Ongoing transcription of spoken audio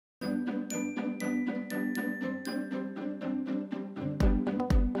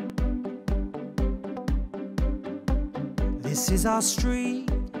This is our street,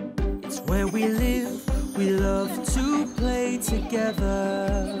 it's where we live. We love to play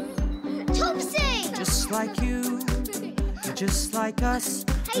together. Topsy! Just like you, you're just like us,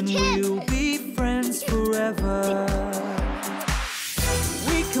 Hey, and Tim. we'll be friends forever.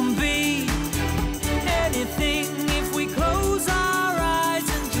 We can be anything if we close our eyes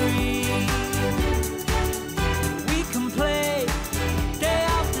and dream. We can play day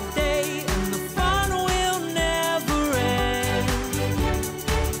after day, and the fun will never end.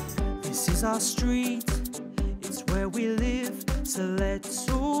 This is our street, it's where we live, so let's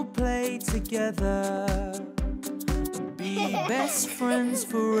all play together. Be best friends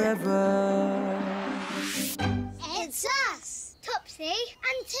forever. It's us, Topsy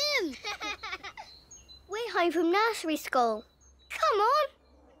and Tim. We're home from nursery school. Come on.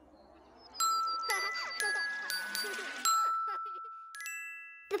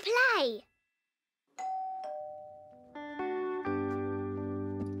 The play.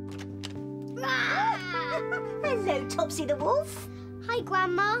 Hello, Topsy the wolf. Hi,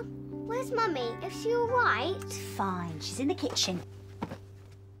 Grandma. Where's Mummy? Is she all right? Fine, she's in the kitchen.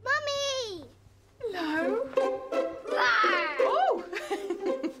 Mummy! Hello. Oh!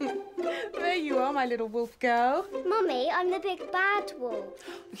 There you are, my little wolf girl. Mummy, I'm the big bad wolf.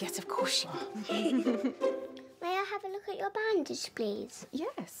 Yes, of course you are. May I have a look at your bandage, please?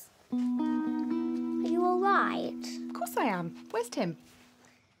 Yes, Are you all right? of course I am. Where's Tim?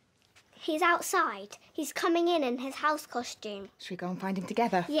 He's outside. He's coming in his house costume. Should we go and find him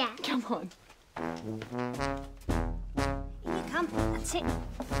together? Yeah. Come on. Here you come. That's it.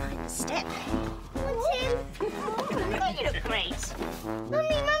 Right, the step. Come on, Tim. Oh, you look great.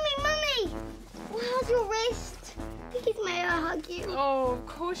 Mummy! How's your wrist? Please, may I hug you? Oh, of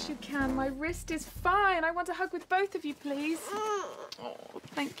course you can. My wrist is fine. I want a hug with both of you, please. Oh,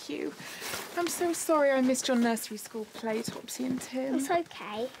 thank you. I'm so sorry I missed your nursery school play, Topsy and Tim. It's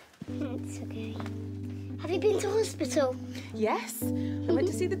okay. It's okay. Have you been to hospital? Yes. I went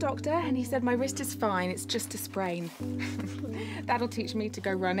to see the doctor and he said my wrist is fine. It's just a sprain. That'll teach me to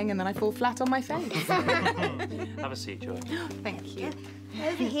go running and then I fall flat on my face. Have a seat, Joy. Thank you.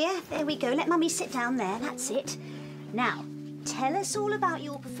 Over here. There we go. Let Mummy sit down there. That's it. Now, tell us all about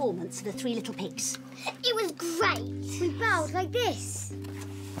your performance of the Three Little Pigs. It was great. We bowed like this.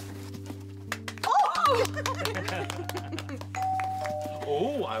 Oh!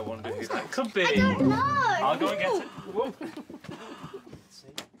 Oh, I wonder who that could be. I don't know. I'll go and get it. Whoa.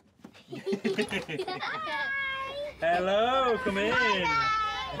 Hello, come in.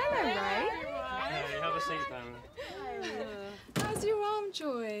 Hello, Ray. Hey, have a seat, Darren. How's your arm,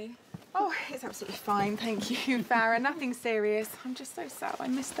 Joy? Oh, it's absolutely fine, thank you, Farah. Nothing serious. I'm just so sad I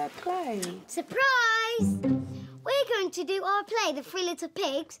missed their play. Surprise! We're going to do our play, The Three Little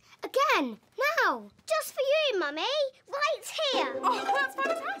Pigs, again. Now, just for you, Mummy. Right here. Oh, that's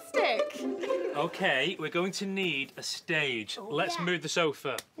fantastic. Okay, we're going to need a stage. Let's yeah. move the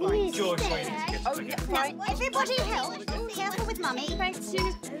sofa. Right, Joy, so you need to get Oh, it yeah, again. right. Everybody help. Careful with Mummy. Thank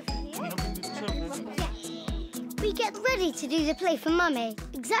you. We get ready to do the play for Mummy,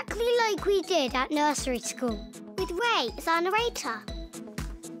 exactly like we did at nursery school, with Ray as our narrator.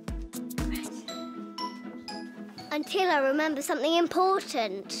 Until I remember something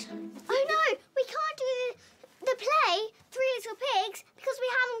important. Oh no, we can't do the play, Three Little Pigs, because we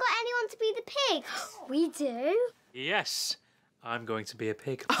haven't got anyone to be the pigs. We do. Yes, I'm going to be a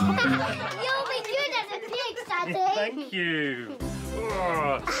pig. You'll be good as a pig, Daddy. Thank you.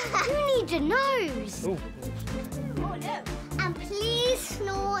 Oh. You need a nose. Ooh. Oh, no. And please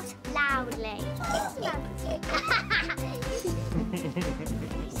snort loudly.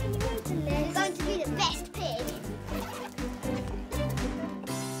 You're going to be the best pig.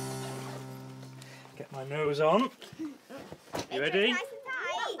 Get my nose on. You ready?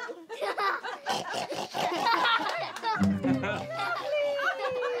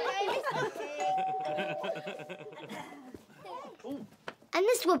 And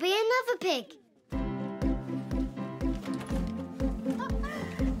this will be another pig.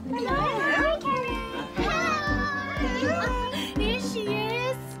 Hello, Here she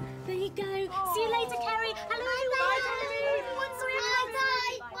is. There you go. See you later, Carrie. Hello.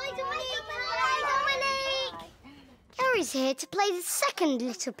 Bye, Dominique. Carrie's here to play the second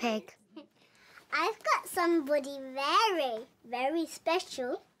little pig. I've got somebody very, very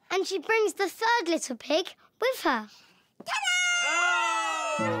special. And she brings the third little pig with her.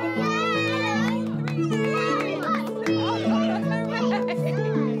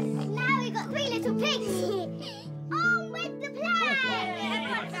 Now we've got three little pigs. On with the play!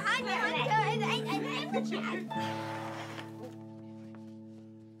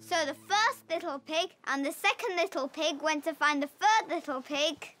 So the first little pig, and the second little pig went to find the third little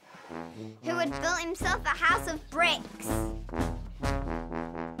pig, who had built himself a house of bricks.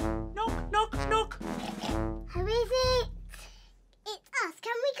 Knock, knock, knock. Who is it? It's us.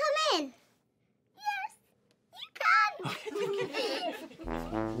 Can we come in? Yes, you can.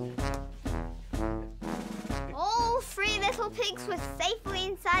 All three little pigs were safely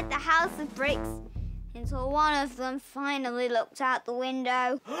inside the house of bricks until one of them finally looked out the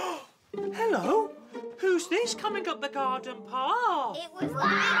window. Hello. Who's this coming up the garden path? It was the big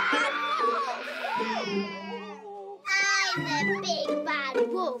bad wolf. I'm the big bad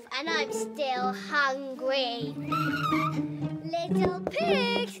wolf, and I'm still hungry. Little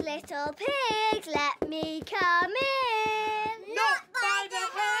pigs, let me come in. Not by the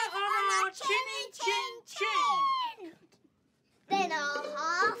hair on our chinny chin chin. Then I'll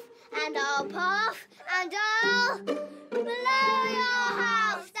huff and I'll puff and I'll blow your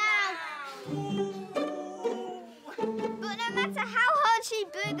house down. But no matter how hard she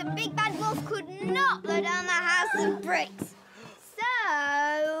blew, the big bad wolf could not blow down the house of bricks.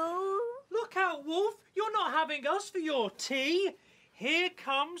 So... Look out, Wolf. You're not having us for your tea. Here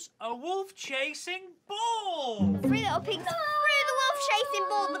comes a wolf chasing ball. Three little pigs threw the wolf chasing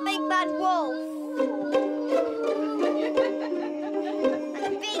ball at the big bad wolf. And the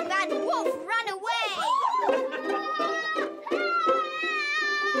big bad wolf ran away.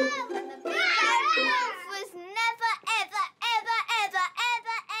 And the big bad wolf was never, ever, ever, ever,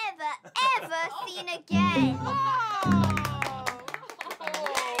 ever, ever, ever seen again.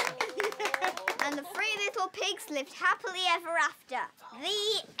 And the three little pigs lived happily ever after.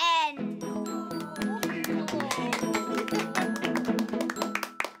 The end.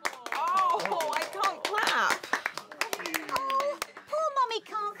 Oh, I can't clap. Oh, poor Mummy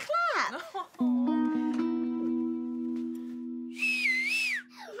can't clap.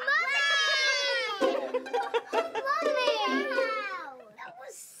 Mummy! That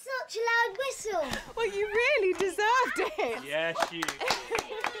was such a loud whistle. Well, you really deserved it. Yes, you.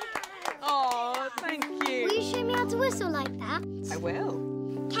 Oh, thank Will you. you show me how to whistle like that? I will.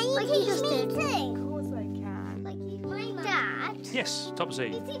 Can you teach me too? Of course I can. Like my dad? Yes, Topsy.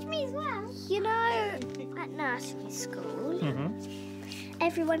 You teach me as well. You know, at nursery school,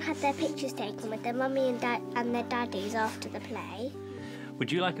 everyone had their pictures taken with their mummy and dad and their daddies after the play.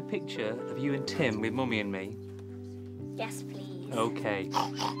 Would you like a picture of you and Tim with Mummy and me? Yes, please. Okay.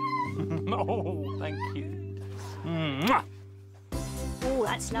 Oh, thank you. Mwah. Oh,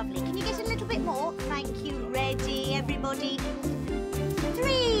 that's lovely. Can you get a little bit more? Thank you. Ready, everybody?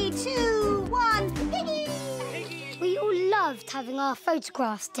 3, 2, 1. We all loved having our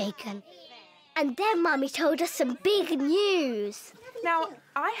photographs taken. And then Mummy told us some big news. Now,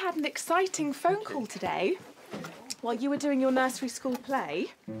 I had an exciting phone call today while you were doing your nursery school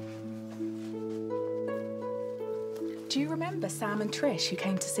play. Do you remember Sam and Trish who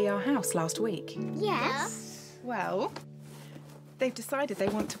came to see our house last week? Yes. Well, they've decided they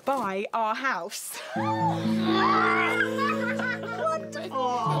want to buy our house.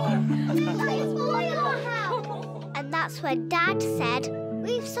 And that's when Dad said,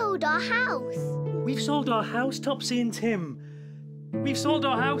 we've sold our house. We've sold our house, Topsy and Tim. We've sold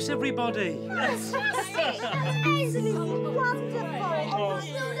our house, everybody. That's amazing. Wonderful. Oh,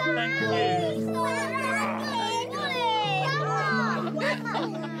 thank you.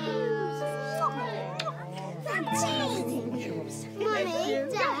 Mummy,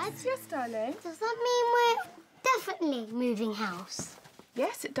 Dad, Yes, darling. does that mean we're definitely moving house?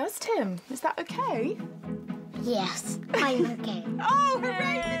 Yes, it does, Tim. Is that okay? Yes, I'm okay. Oh,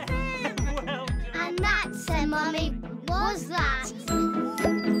 hooray for Tim! Well done. And that, said Mummy, was that.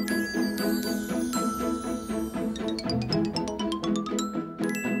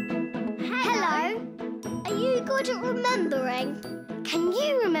 Hello. Are you good at remembering? Can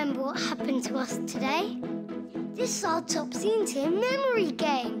you remember what happened to us today? This is our Topsy and Tim memory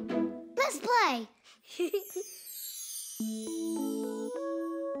game. Let's play.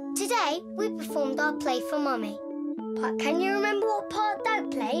 Today, we performed our play for Mummy. But can you remember what part Dad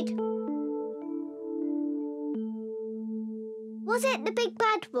played? Was it the big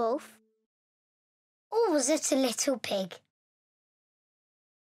bad wolf? Or was it a little pig?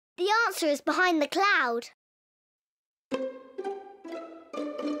 The answer is behind the cloud.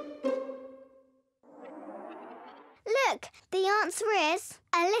 Look, the answer is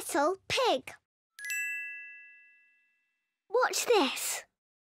a little pig. Watch this.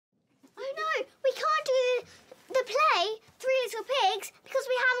 Oh no, we can't do the play, Three Little Pigs, because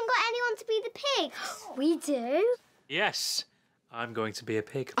we haven't got anyone to be the pigs. We do. Yes, I'm going to be a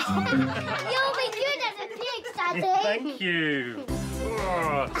pig. You'll be good as a pig, Daddy. Thank you.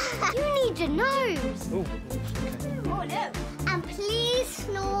 You need a nose. Oh, Oh, no. And please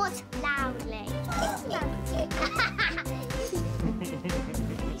snort loudly. You're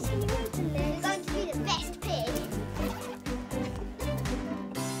going to be the best pig.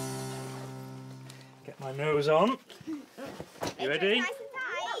 get my nose on. You ready? Nice and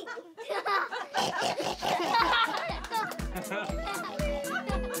tight.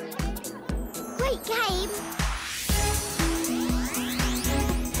 Great game.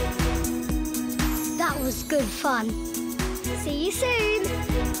 That was good fun. See you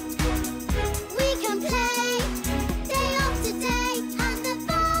soon.